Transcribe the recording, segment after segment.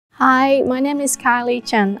Hi, my name is Kylie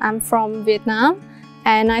Chen. I'm from Vietnam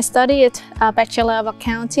and I studied Bachelor of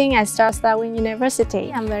Accounting at Darwin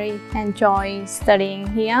University. I'm very enjoy studying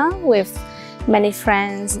here with many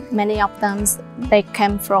friends. Many of them, they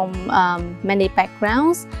came from many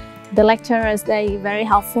backgrounds. The lecturers, they very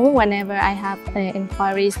helpful whenever I have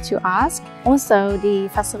inquiries to ask. Also, the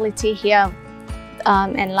facility here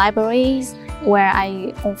and libraries where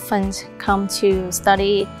I often come to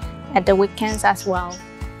study at the weekends as well.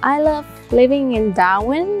 I love living in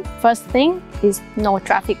Darwin. First thing is no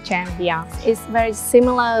traffic jam here. It's very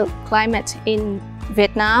similar climate in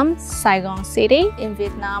Vietnam, Saigon City. In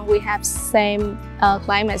Vietnam, we have same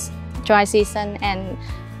climates, dry season and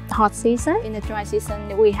hot season. In the dry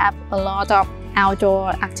season, we have a lot of outdoor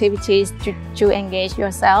activities to engage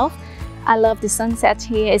yourself. I love the sunset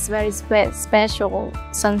here. It's very special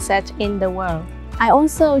sunset in the world. I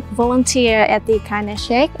also volunteer at the Kindness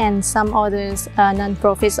Shake and some other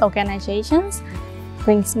non-profit organizations.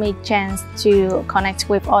 Brings me chance to connect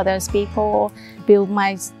with others people, build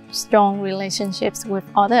my strong relationships with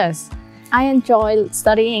others. I enjoy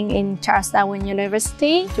studying in Darwin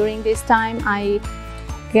University. During this time, I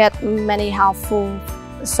get many helpful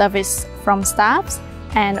service from staffs,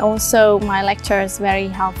 and also my lecturers very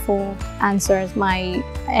helpful, answers my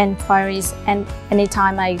inquiries, and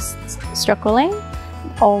anytime I struggling.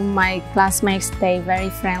 All my classmates, they very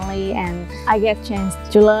friendly and I get chance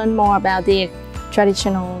to learn more about the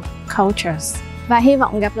traditional cultures. Và hy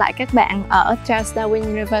vọng gặp lại các bạn ở Darwin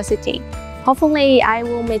University. Hopefully I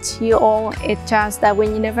will meet you all at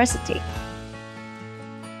Darwin University.